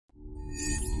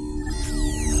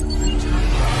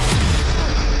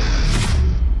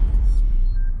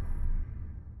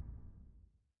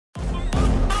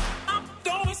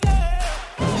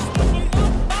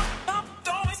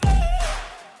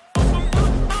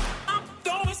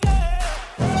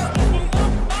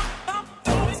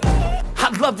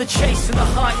the chase and the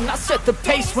hunt, and I set the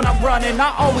pace when I'm running.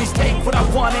 I always take what I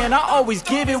want and I always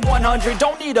give it 100.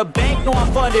 Don't need a bank, no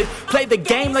I'm funded. Play the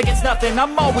game like it's nothing.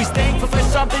 I'm always thankful for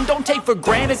something. Don't take for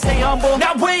granted, stay humble.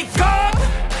 Now wake up!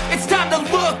 It's time to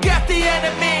look at the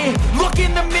enemy. Look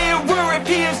in the mirror if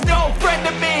he is no friend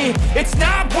to me. It's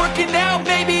not working out,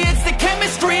 maybe it's the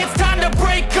chemistry. It's time to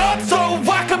break up so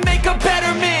I can make a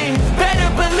better me. Better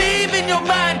believe in your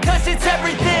mind, cause it's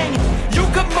everything. You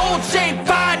can mold, shape,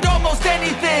 find almost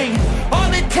anything.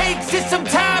 All it takes is some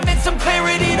time and some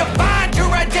clarity to find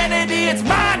your identity. It's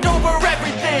mind over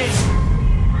everything.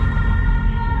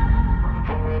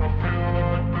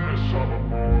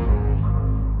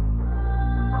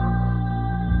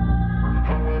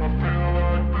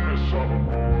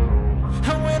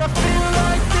 And when I feel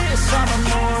like this, I'm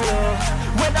immortal.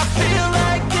 When I feel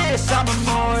like this, I'm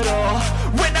immortal.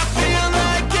 When I feel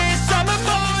like this, I'm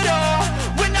immortal.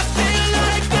 When I feel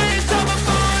like this, I'm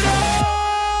immortal.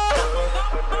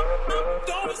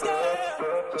 Don't stop,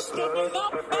 don't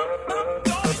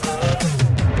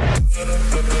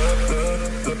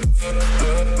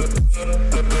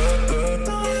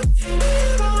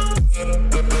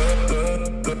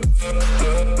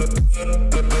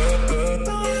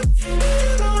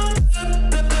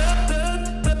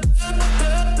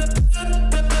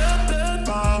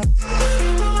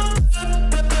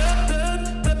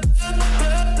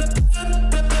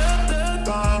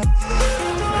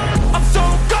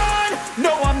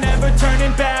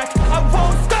turning back. I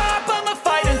won't stop, I'ma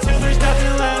fight until there's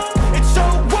nothing left. It's so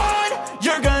on,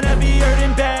 you're gonna be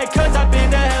hurting bad, cause I've been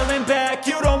to hell and back.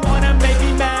 You don't wanna make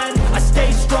me mad, I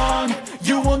stay strong,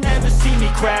 you will never see me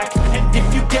crack. And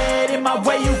if you get in my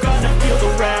way, you're gonna feel the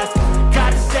wrath.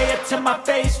 Gotta say it to my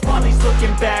face while he's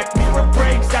looking back. Mirror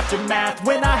breaks after math,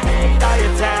 when I hate I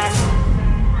attack.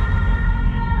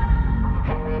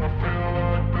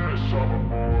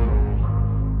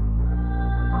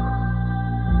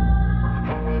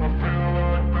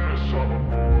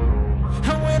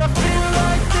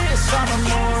 I'm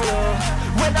immortal.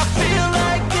 When I feel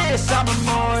like this, I'm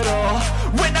immortal.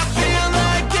 When I feel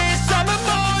like this, I'm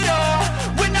immortal.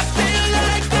 When I feel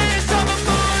like this, I'm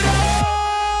immortal.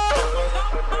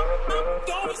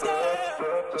 Don't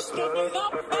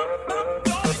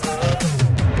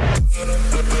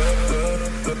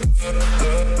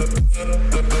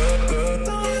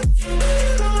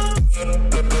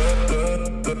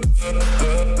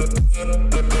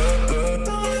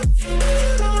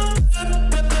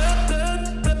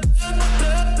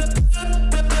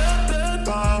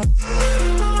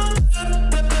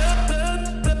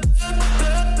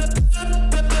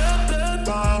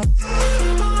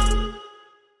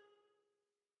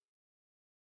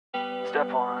Step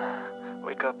 1,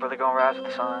 wake up early, gonna rise with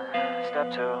the sun.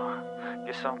 Step 2,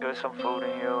 get some good, some food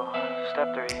in you.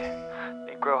 Step 3,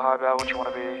 think real hard about what you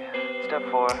wanna be. Step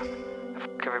 4,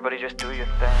 everybody just do your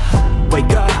thing.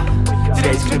 Wake up,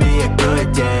 today's gonna be a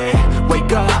good day.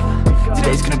 Wake up,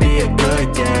 today's gonna be a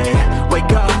good day.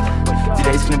 Wake up,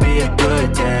 today's gonna be a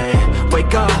good day.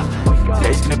 Wake up,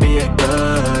 today's gonna be a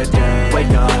good day.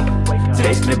 Wake up,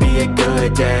 today's gonna be a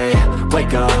good day.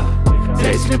 Wake up.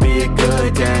 Today's gonna be a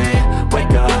good day.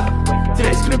 Wake up.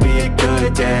 Today's gonna be a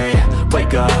good day.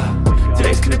 Wake up.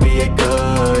 Today's gonna be a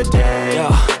good day. Yo,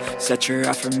 set your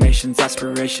affirmations,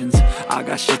 aspirations. I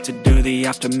got shit to do, the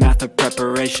aftermath of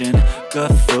preparation.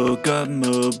 Good food, good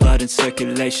mood, blood in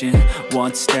circulation.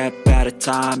 One step at a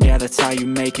time, yeah, that's how you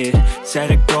make it. Set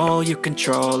a goal you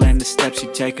control and the steps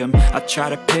you take them. I try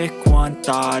to pick one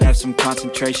thought, have some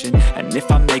concentration. And if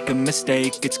I make a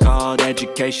mistake, it's called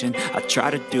education. I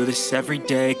try to do this every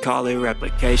day, call it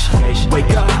replication. Wake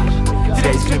up,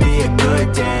 today's gonna be a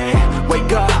good day.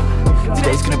 Wake up,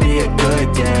 today's gonna be a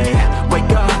good day.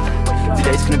 Wake up,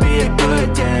 today's gonna be a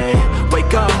good day.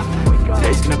 Wake up,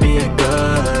 today's gonna be a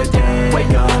good day.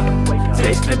 Wake up,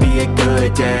 today's gonna be a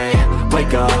good day.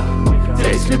 Wake up,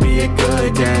 today's gonna be a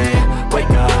good day.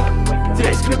 Wake up,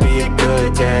 today's gonna be a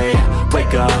good day.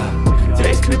 Wake up,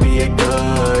 today's gonna be a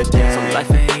good day. So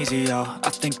life ain't easy, yo, I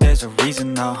think there's a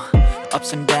reason though.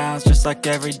 Ups and downs, just like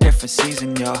every different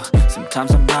season, yo.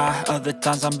 Sometimes I'm high, other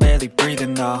times I'm barely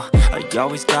breathing, though. I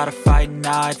always gotta fight and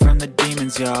hide from the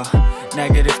demons, yo.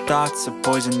 Negative thoughts are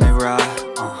poison, they rot.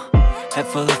 Head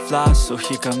full of flies, so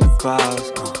here come the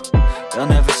clouds. They'll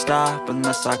never stop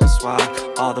unless I can swap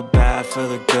all the bad for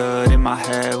the good in my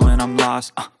head when I'm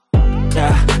lost.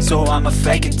 Yeah, so I'ma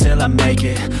fake it till I make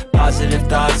it. Positive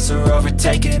thoughts are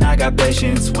overtaken, I got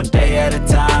patience. One day at a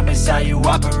time is how you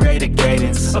operate a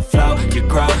cadence. A flow, you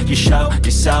grow, you show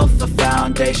yourself a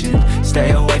foundation.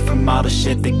 Stay away from all the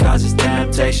shit that causes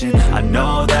temptation. I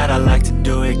know that I like to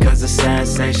do it cause it's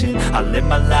sensation. I live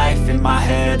my life in my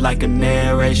head like a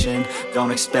narration.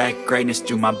 Don't expect greatness,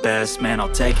 do my best, man, I'll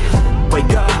take it.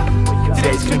 Wake up,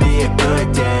 today's gonna be a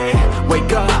good day.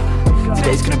 Wake up,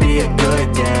 today's gonna be a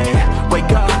good day.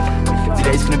 Wake up,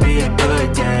 today's gonna be a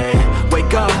good day.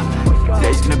 Wake up,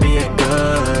 today's gonna be a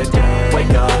good day.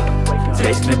 Wake up,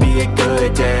 today's gonna be a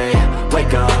good day.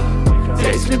 Wake up,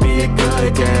 today's gonna be a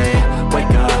good day.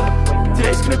 Wake up,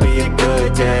 today's gonna be a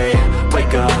good day.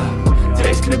 Wake up,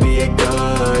 today's gonna be a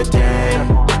good day.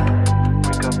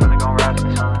 Wake up, really gon' rise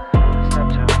with the sun. Step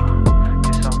 2,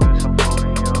 get some good, some food in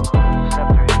you. Step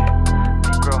 3,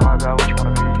 think real hard about what you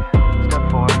wanna be. Step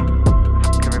 4,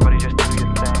 everybody just do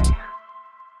your thing.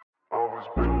 I was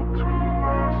built to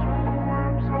last with the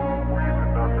webs I'm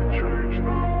weaving. I could change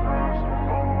the past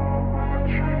with all I'm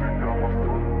achieving. Got my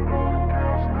foot on the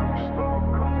gas, never stop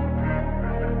competing.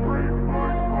 If you break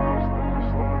like glass, then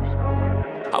this life's gonna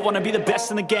end. I wanna be the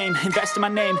best in the game, invest in my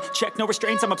name. Check no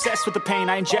restraints, I'm obsessed with the pain.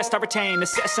 I ingest, I retain,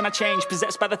 assess and I change.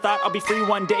 Possessed by the thought I'll be free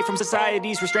one day from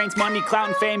society's restraints. Money, clout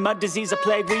and fame, mud, disease, a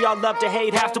plague. We all love to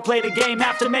hate, have to play the game,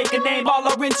 have to make a name. All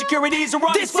our insecurities are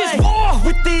on display. This is war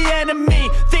with the enemy,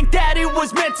 think that it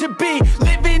was meant to be.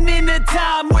 Living in a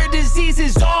time where disease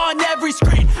is on every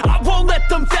screen. I won't let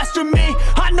them fester me,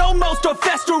 I know most are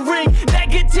festering.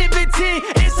 Negativity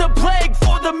is a plague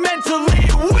for the mentally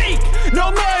weak.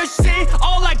 No mercy,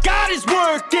 all I got is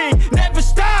working. Never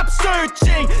stop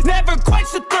searching, never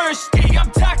quench the thirsty.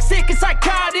 I'm toxic and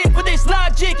psychotic with this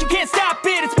logic, you can't stop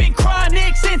it. It's been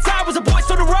chronic since I was a boy,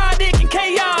 so neurotic and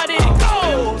chaotic.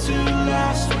 Built to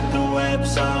last with the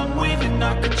webs I'm weaving.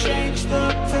 I could change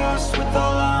the past with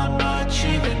all I'm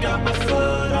achieving. Got my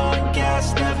foot on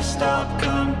gas, never stop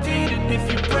competing.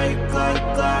 If you break like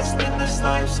glass, then this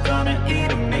life's gonna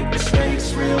eat 'em. Make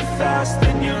mistakes real fast,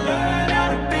 then you learn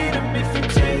how to beat 'em. If you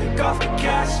take off the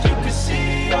cast, you can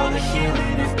see all the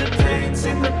healing. If the pain's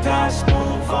in the past,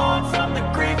 move on from the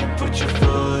grieving. Put your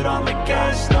foot on the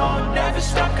gas, no, never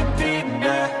stop competing,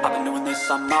 yeah. I've been doing this,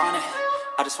 I'm on it.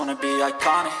 I just wanna be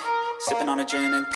iconic. Sipping on a gin and